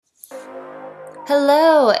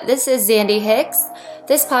Hello, this is Zandy Hicks.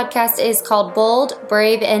 This podcast is called Bold,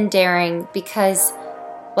 Brave, and Daring because,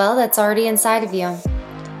 well, that's already inside of you.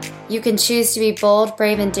 You can choose to be bold,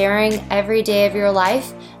 brave, and daring every day of your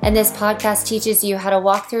life, and this podcast teaches you how to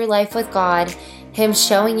walk through life with God, Him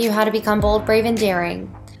showing you how to become bold, brave, and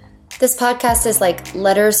daring. This podcast is like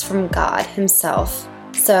letters from God Himself,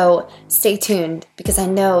 so stay tuned because I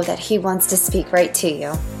know that He wants to speak right to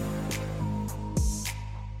you.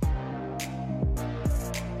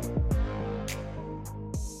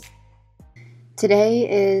 Today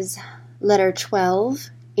is letter 12,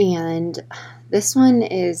 and this one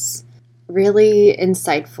is really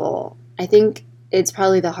insightful. I think it's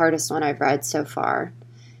probably the hardest one I've read so far.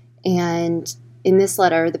 And in this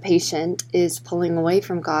letter, the patient is pulling away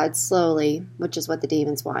from God slowly, which is what the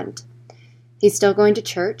demons want. He's still going to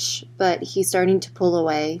church, but he's starting to pull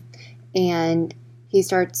away, and he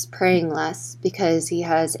starts praying less because he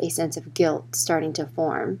has a sense of guilt starting to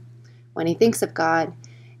form. When he thinks of God,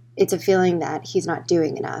 it's a feeling that he's not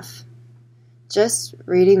doing enough. Just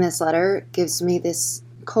reading this letter gives me this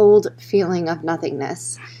cold feeling of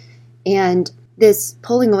nothingness. And this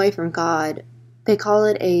pulling away from God, they call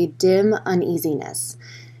it a dim uneasiness.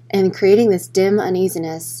 And creating this dim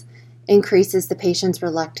uneasiness increases the patient's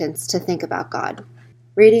reluctance to think about God.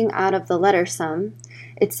 Reading out of the letter some,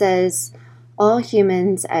 it says, all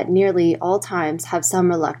humans at nearly all times have some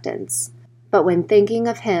reluctance. But when thinking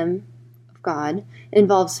of Him, God,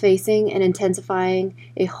 involves facing and intensifying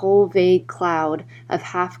a whole vague cloud of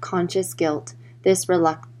half-conscious guilt, this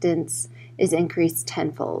reluctance is increased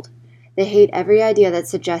tenfold. They hate every idea that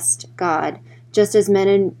suggests God, just as men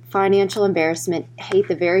in financial embarrassment hate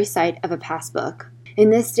the very sight of a passbook. In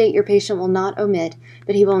this state, your patient will not omit,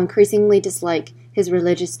 but he will increasingly dislike his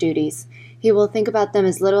religious duties. He will think about them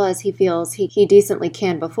as little as he feels he decently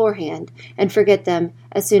can beforehand, and forget them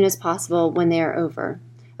as soon as possible when they are over.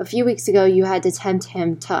 A few weeks ago, you had to tempt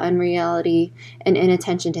him to unreality and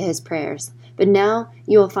inattention to his prayers. But now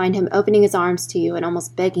you will find him opening his arms to you and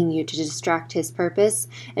almost begging you to distract his purpose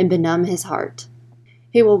and benumb his heart.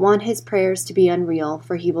 He will want his prayers to be unreal,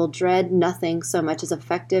 for he will dread nothing so much as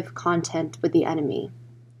effective content with the enemy.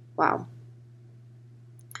 Wow.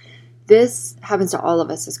 This happens to all of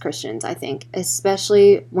us as Christians, I think,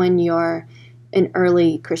 especially when you're an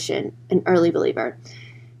early Christian, an early believer.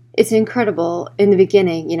 It's incredible in the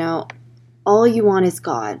beginning, all you want is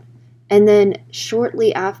God. And then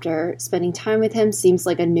shortly after, spending time with Him seems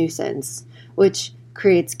like a nuisance, which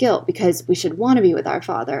creates guilt because we should want to be with our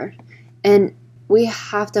Father. And we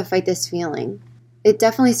have to fight this feeling. It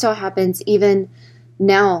definitely still happens even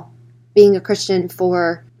now, being a Christian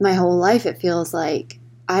for my whole life, it feels like.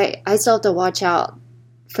 I still have to watch out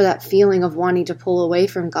for that feeling of wanting to pull away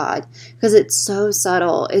from God because it's so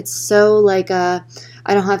subtle. It's so like I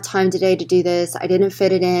don't have time today to do this. I didn't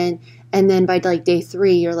fit it in. And then by day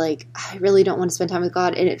 3, you're like, I really don't want to spend time with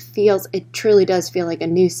God. And it truly does feel like a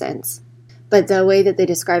nuisance. But the way that they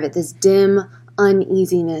describe it, this dim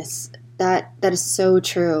uneasiness, that is so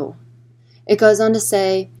true. It goes on to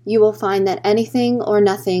say, you will find that anything or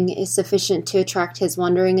nothing is sufficient to attract his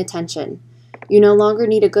wandering attention. You no longer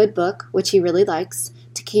need a good book, which he really likes,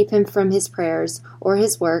 to keep him from his prayers, or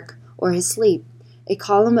his work, or his sleep. A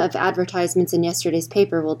column of advertisements in yesterday's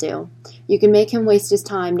paper will do. You can make him waste his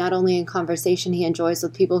time not only in conversation he enjoys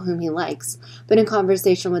with people whom he likes, but in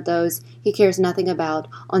conversation with those he cares nothing about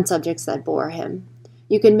on subjects that bore him.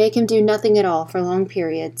 You can make him do nothing at all for long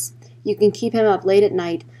periods. You can keep him up late at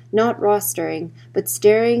night, not rostering, but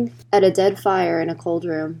staring at a dead fire in a cold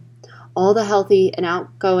room. All the healthy and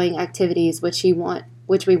outgoing activities which we want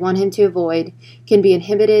him to avoid can be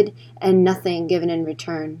inhibited and nothing given in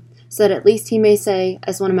return, so that at least he may say,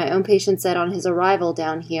 as one of my own patients said on his arrival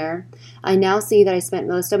down here, I now see that I spent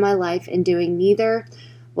most of my life in doing neither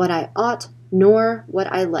what I ought nor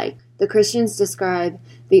what I like. The Christians describe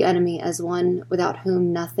the enemy as one without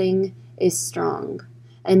whom nothing is strong,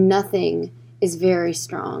 and nothing is very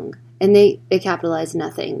strong. And they capitalize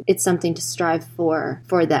nothing. It's something to strive for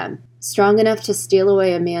them. Strong enough to steal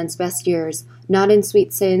away a man's best years, not in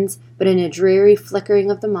sweet sins, but in a dreary flickering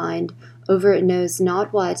of the mind, over it knows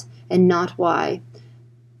not what and not why,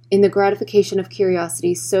 in the gratification of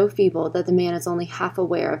curiosity so feeble that the man is only half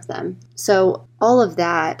aware of them. So all of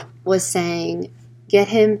that was saying, get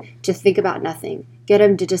him to think about nothing. Get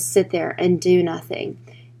him to just sit there and do nothing.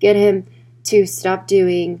 Get him to stop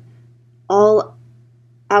doing all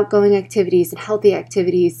outgoing activities and healthy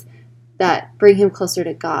activities that bring him closer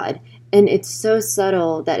to God. And it's so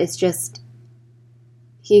subtle that it's just,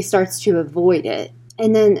 he starts to avoid it.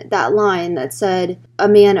 And then that line that said, a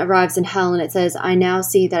man arrives in hell, and it says, I now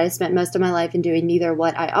see that I spent most of my life in doing neither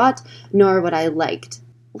what I ought nor what I liked.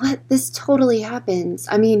 What? This totally happens.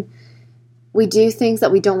 I mean, we do things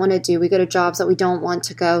that we don't want to do. We go to jobs that we don't want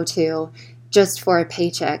to go to just for a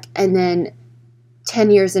paycheck. And then 10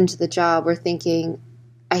 years into the job, we're thinking,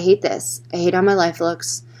 I hate this. I hate how my life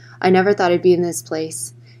looks. I never thought I'd be in this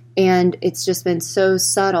place. And it's just been so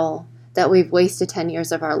subtle that we've wasted 10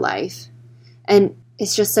 years of our life. And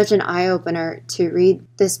it's just such an eye-opener to read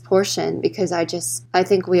this portion, because I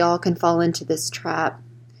think we all can fall into this trap,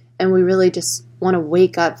 and we really just want to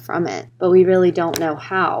wake up from it, but we really don't know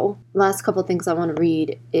how. Last couple things I want to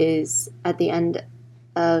read is at the end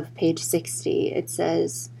of page 60. It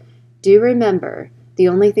says, do remember, the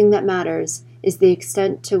only thing that matters is the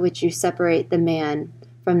extent to which you separate the man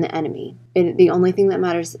from the enemy. And the only thing that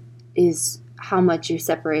matters is how much you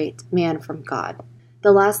separate man from God.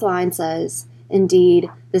 The last line says, indeed,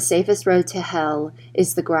 the safest road to hell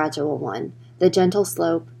is the gradual one, the gentle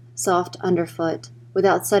slope, soft underfoot,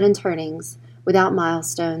 without sudden turnings, without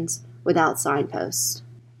milestones, without signposts.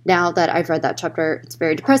 Now that I've read that chapter, it's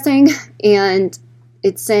very depressing, and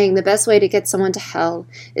it's saying the best way to get someone to hell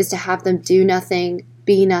is to have them do nothing,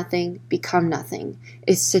 be nothing, become nothing,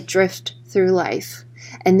 is to drift through life.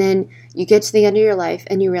 And then you get to the end of your life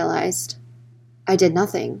and you realized, I did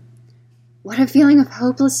nothing. What a feeling of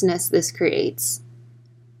hopelessness this creates.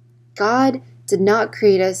 God did not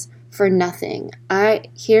create us for nothing.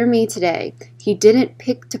 Hear me today. He didn't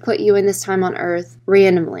pick to put you in this time on earth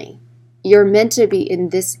randomly. You're meant to be in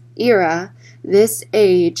this era, this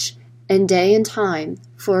age, and day and time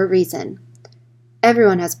for a reason.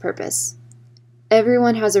 Everyone has purpose.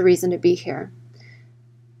 Everyone has a reason to be here.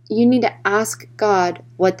 You need to ask God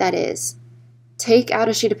what that is. Take out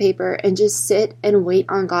a sheet of paper and just sit and wait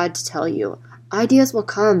on God to tell you. Ideas will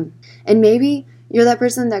come. And maybe you're that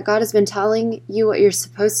person that God has been telling you what you're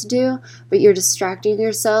supposed to do, but you're distracting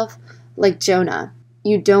yourself like Jonah.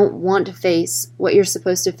 You don't want to face what you're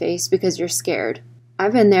supposed to face because you're scared.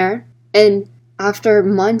 I've been there. And after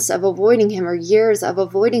months of avoiding him or years of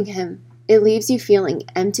avoiding him, it leaves you feeling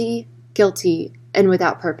empty, guilty, and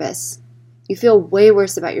without purpose. You feel way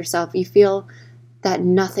worse about yourself. You feel that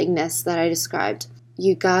nothingness that I described.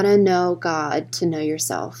 You gotta know God to know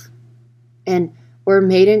yourself. And we're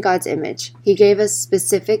made in God's image. He gave us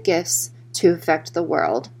specific gifts to affect the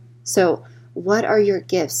world. So what are your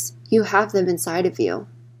gifts? You have them inside of you.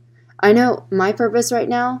 I know my purpose right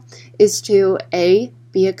now is to A,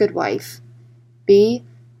 be a good wife, B,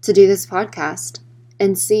 to do this podcast,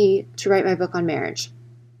 and C, to write my book on marriage.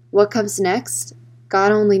 What comes next?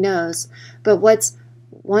 God only knows. But what's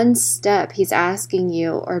one step he's asking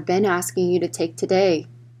you or been asking you to take today?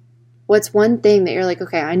 What's one thing that you're like,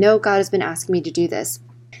 okay, I know God has been asking me to do this.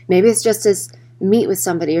 Maybe it's just to meet with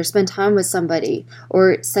somebody or spend time with somebody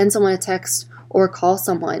or send someone a text or call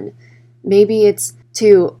someone. Maybe it's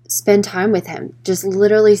to spend time with him. Just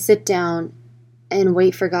literally sit down and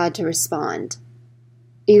wait for God to respond.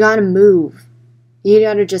 You got to move. You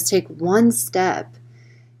got to just take one step.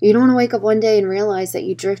 You don't want to wake up one day and realize that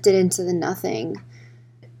you drifted into the nothing.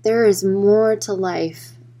 There is more to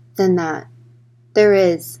life than that. There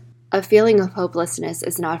is. A feeling of hopelessness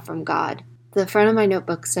is not from God. The front of my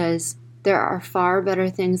notebook says, there are far better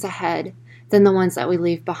things ahead than the ones that we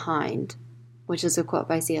leave behind, which is a quote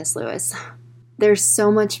by C.S. Lewis. There's so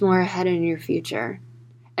much more ahead in your future.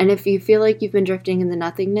 And if you feel like you've been drifting in the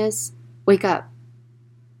nothingness, wake up.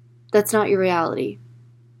 That's not your reality.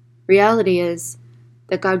 Reality is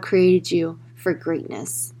that God created you for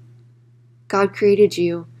greatness. God created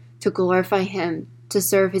you to glorify him, to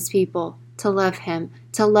serve his people, to love him,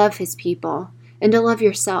 to love his people, and to love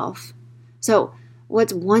yourself. So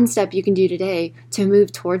what's one step you can do today to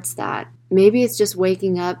move towards that? Maybe it's just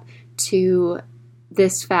waking up to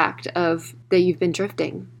this fact of that you've been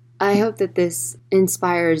drifting. I hope that this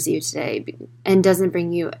inspires you today and doesn't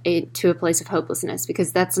bring you to a place of hopelessness,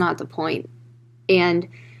 because that's not the point. And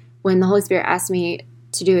when the Holy Spirit asked me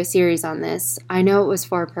to do a series on this, I know it was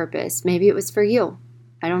for a purpose. Maybe it was for you.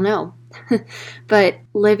 I don't know. But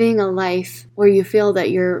living a life where you feel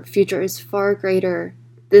that your future is far greater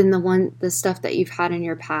than the stuff that you've had in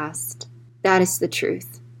your past, that is the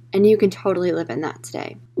truth. And you can totally live in that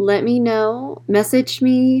today. Let me know. Message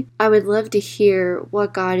me. I would love to hear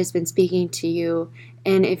what God has been speaking to you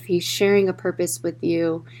and if he's sharing a purpose with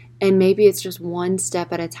you. And maybe it's just one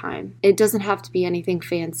step at a time. It doesn't have to be anything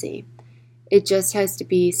fancy. It just has to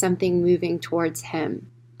be something moving towards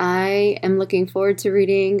him. I am looking forward to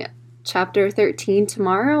reading chapter 13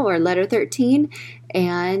 tomorrow, or letter 13,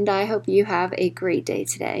 and I hope you have a great day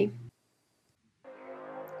today.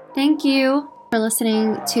 Thank you. For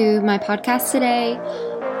listening to my podcast today.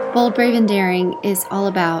 Bold, Brave, and Daring is all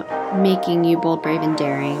about making you bold, brave, and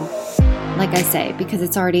daring. Like I say, because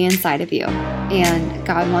it's already inside of you, and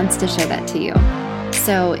God wants to show that to you.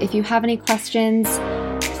 So if you have any questions,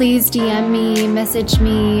 please DM me, message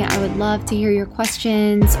me. I would love to hear your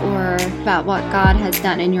questions or about what God has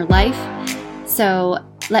done in your life. So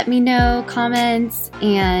let me know, comments,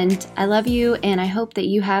 and I love you, and I hope that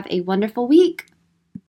you have a wonderful week.